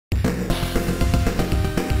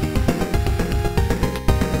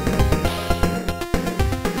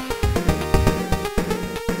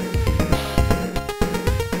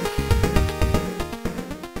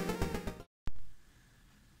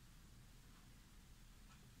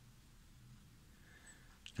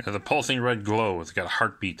The pulsing red glow. It's got a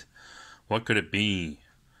heartbeat. What could it be?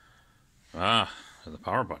 Ah, there's a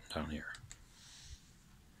power button down here.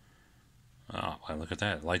 Oh, look at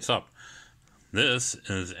that. It lights up. This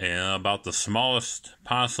is about the smallest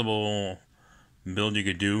possible build you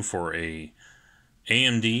could do for a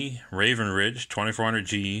AMD Raven Ridge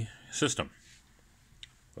 2400G system.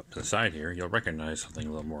 Up to the side here, you'll recognize something a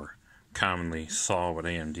little more commonly saw with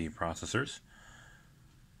AMD processors.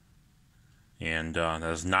 And that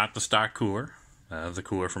is not the stock cooler. That is a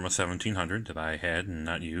cooler from a 1700 that I had and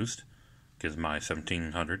not used, because my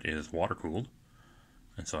 1700 is water cooled.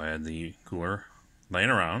 And so I had the cooler laying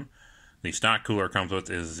around. The stock cooler comes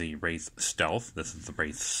with is the Wraith Stealth. This is the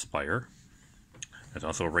Wraith Spire. There's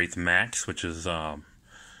also a Wraith Max, which is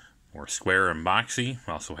more square and boxy.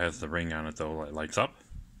 Also has the ring on it though that lights up.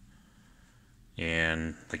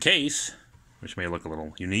 And the case, which may look a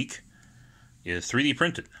little unique, is 3D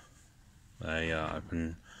printed. I've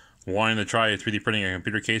been wanting to try 3D printing a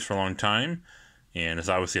computer case for a long time, and it's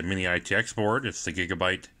obviously a mini ITX board. It's the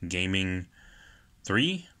Gigabyte Gaming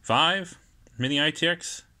 5 mini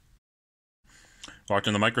ITX. Walked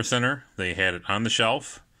in the Micro Center, they had it on the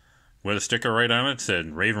shelf with a sticker right on it,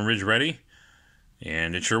 said Raven Ridge ready,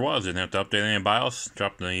 and it sure was. Didn't have to update any BIOS,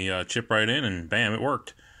 dropped the chip right in, and bam, it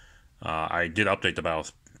worked. I did update the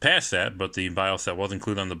BIOS past that, but the BIOS that was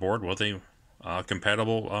included on the board was a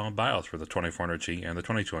compatible BIOS for the 2400G and the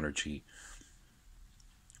 2200G.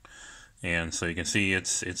 And so you can see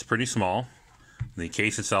it's pretty small. The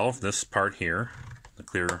case itself, this part here, the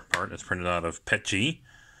clear part, is printed out of PETG.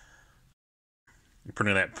 I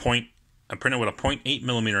printed with a 0.8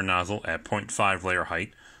 millimeter nozzle at 0.5 layer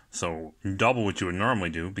height, so double what you would normally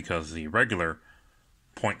do, because the regular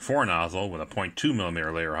 0.4 nozzle with a 0.2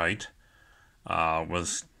 millimeter layer height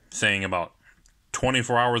was saying about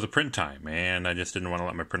 24 hours of print time, and I just didn't want to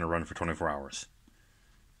let my printer run for 24 hours.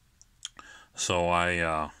 So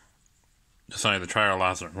I decided to try a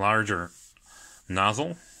larger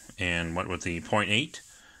nozzle and went with the 0.8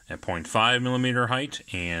 at 0.5 millimeter height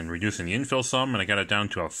and reducing the infill some, and I got it down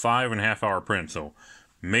to a 5.5 hour print, so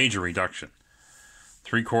major reduction.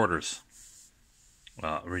 3/4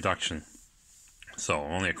 reduction. So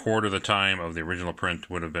only a quarter of the time of the original print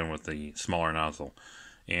would have been with the smaller nozzle.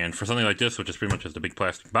 And for something like this, which is pretty much just a big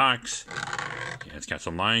plastic box, yeah, it's got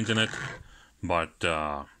some lines in it, but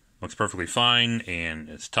looks perfectly fine, and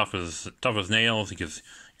it's tough as nails, because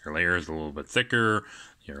your layer is a little bit thicker,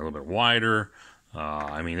 you're a little bit wider.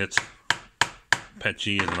 I mean,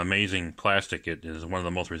 PETG is an amazing plastic. It is one of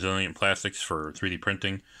the most resilient plastics for 3D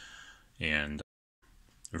printing, and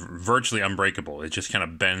virtually unbreakable. It just kind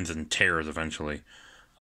of bends and tears eventually. It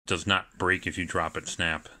does not break if you drop it,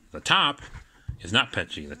 snap. The top is not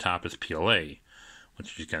PETG. The top is PLA,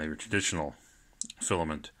 which is kind of your traditional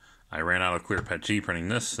filament. I ran out of clear PETG printing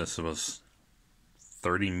this. This was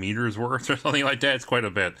 30 meters worth or something like that. It's quite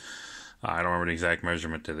a bit. I don't remember the exact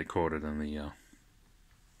measurement that they quoted in the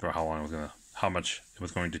for how much it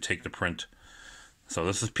was going to take to print. So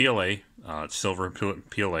this is PLA. It's silver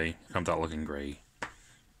PLA. Comes out looking gray.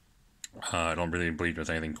 I don't really believe there's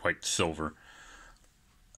anything quite silver.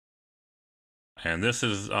 And this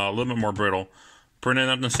is a little bit more brittle. Printed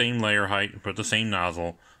up the same layer height, but the same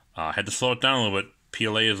nozzle. Had to slow it down a little bit.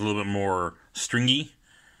 PLA is a little bit more stringy,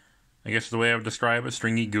 I guess is the way I would describe it.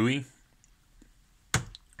 Stringy, gooey.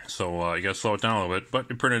 So you gotta slow it down a little bit, but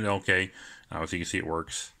it printed okay. As you can see, it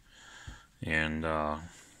works. And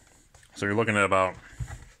so you're looking at about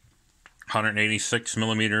 186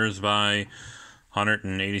 millimeters by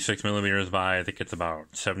 186 millimeters by, I think it's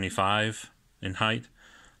about 75 in height.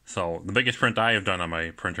 So the biggest print I have done on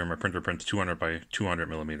my printer prints 200 by 200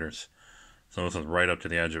 millimeters. So this is right up to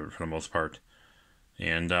the edge of it for the most part.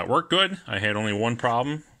 And worked good. I had only one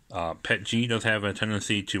problem. PETG does have a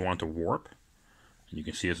tendency to want to warp. You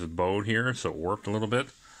can see this is bowed here, so it warped a little bit.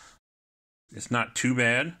 It's not too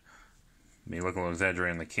bad. May look a little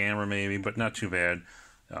exaggerated on the camera maybe, but not too bad.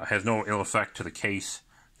 Has no ill effect to the case,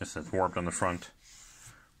 just it's warped on the front.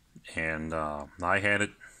 And I had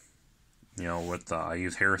it, with I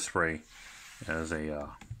use hairspray as a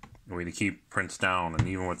way to keep prints down, and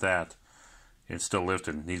even with that, it's still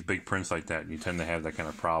lifted. These big prints like that, you tend to have that kind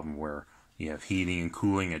of problem where you have heating and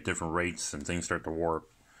cooling at different rates, and things start to warp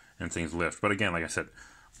and things lift. But again, like I said,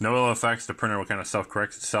 no ill effects. The printer will kind of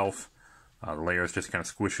self-correct itself. The layers just kind of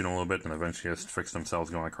squish in a little bit and eventually just fix themselves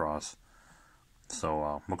going across.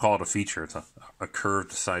 So we'll call it a feature. It's a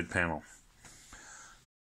curved side panel,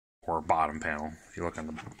 or bottom panel. If you look on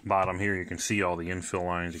the bottom here, you can see all the infill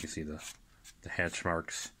lines. You can see the hatch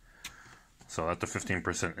marks. So that's a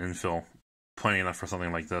 15% infill. Plenty enough for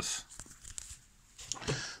something like this.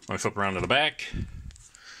 Let me flip around to the back.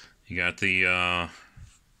 You got the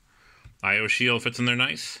I/O shield fits in there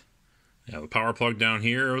nice. You have a power plug down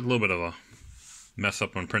here, with a little bit of a mess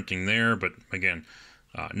up when printing there, but again,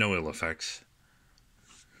 no ill effects.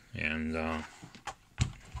 And so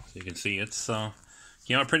you can see it's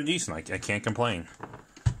pretty decent. I can't complain.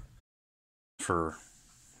 For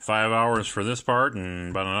 5 hours for this part,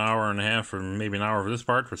 and about an hour and a half, or maybe an hour for this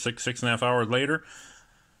part, for 6.5 hours later,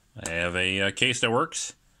 I have a case that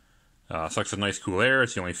works. Sucks a nice cool air.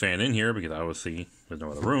 It's the only fan in here because obviously there's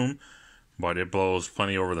no other room, but it blows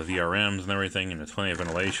plenty over the VRMs and everything, and there's plenty of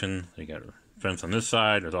ventilation. You got vents on this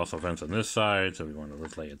side. There's also vents on this side, so we want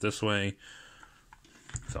to lay it this way.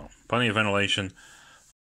 So plenty of ventilation.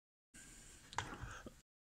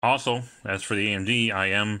 Also, as for the AMD, I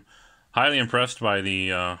am highly impressed by the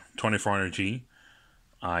 2400G.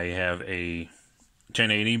 I have a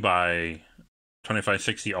 1080 by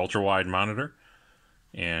 2560 ultra-wide monitor,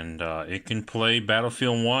 and it can play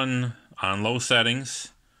Battlefield 1 on low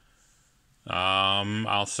settings.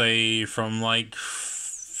 I'll say from like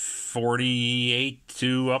 48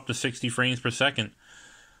 to up to 60 frames per second,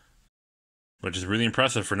 which is really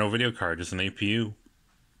impressive for no video card, just an APU.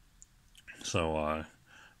 So,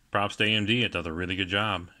 props to AMD, it does a really good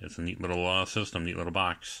job. It's a neat little system, neat little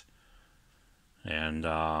box. And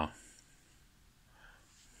just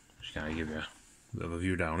kind of give you a bit of a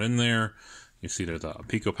view down in there. You see there's a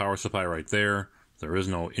Pico power supply right there. There is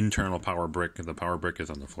no internal power brick. The power brick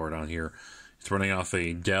is on the floor down here. It's running off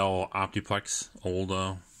a Dell Optiplex old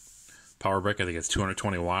power brick. I think it's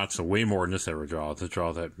 220 watts, so way more than this ever draws. This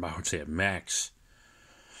draws at, I would say, at max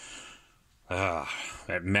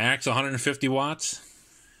 150 watts.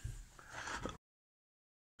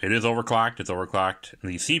 It is overclocked. It's overclocked.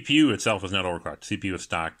 The CPU itself is not overclocked. The CPU is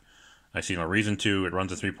stock. I see no reason to. It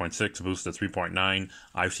runs at 3.6, boosts at 3.9.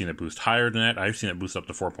 I've seen it boost higher than that. I've seen it boost up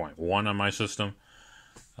to 4.1 on my system.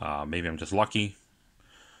 Maybe I'm just lucky.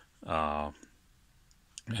 The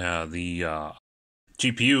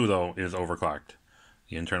GPU, though, is overclocked.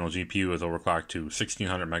 The internal GPU is overclocked to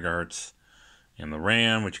 1600 megahertz. And the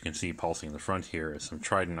RAM, which you can see pulsing in the front here, is some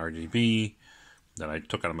Trident RGB that I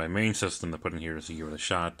took out of my main system to put in here to give it a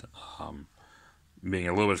shot. Being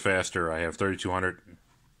a little bit faster, I have 3200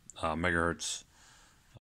 megahertz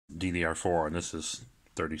DDR4, and this is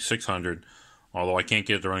 3600. Although I can't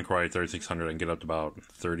get it to run quite at 3600, I can get up to about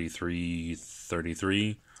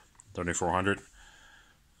 3400.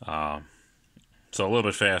 So a little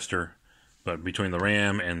bit faster, but between the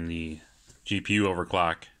RAM and the GPU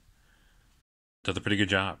overclock, it does a pretty good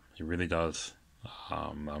job. It really does.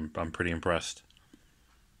 I'm pretty impressed.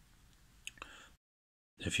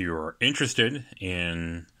 If you're interested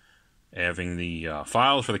in having the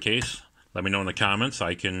files for the case, let me know in the comments.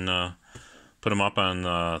 I can put them up on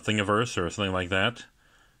Thingiverse or something like that.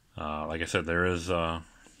 Like I said, there is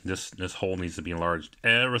this hole needs to be enlarged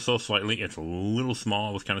ever so slightly. It's a little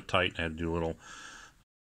small. It was kind of tight. I had to do a little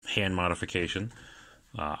hand modification.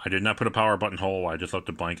 I did not put a power button hole. I just left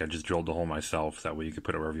it blank. I just drilled the hole myself. That way you can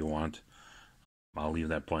put it wherever you want. I'll leave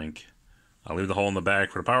that blank. I'll leave the hole in the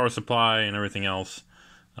back for the power supply and everything else.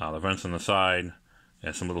 The vents on the side.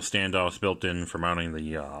 Has some little standoffs built in for mounting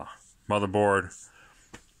the motherboard.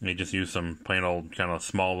 And you just use some plain old kind of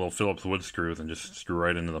small little Phillips wood screws and just screw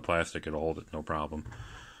right into the plastic. It'll hold it, no problem.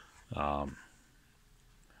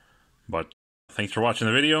 But thanks for watching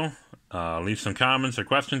the video. Leave some comments or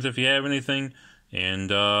questions if you have anything. And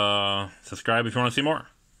subscribe if you want to see more.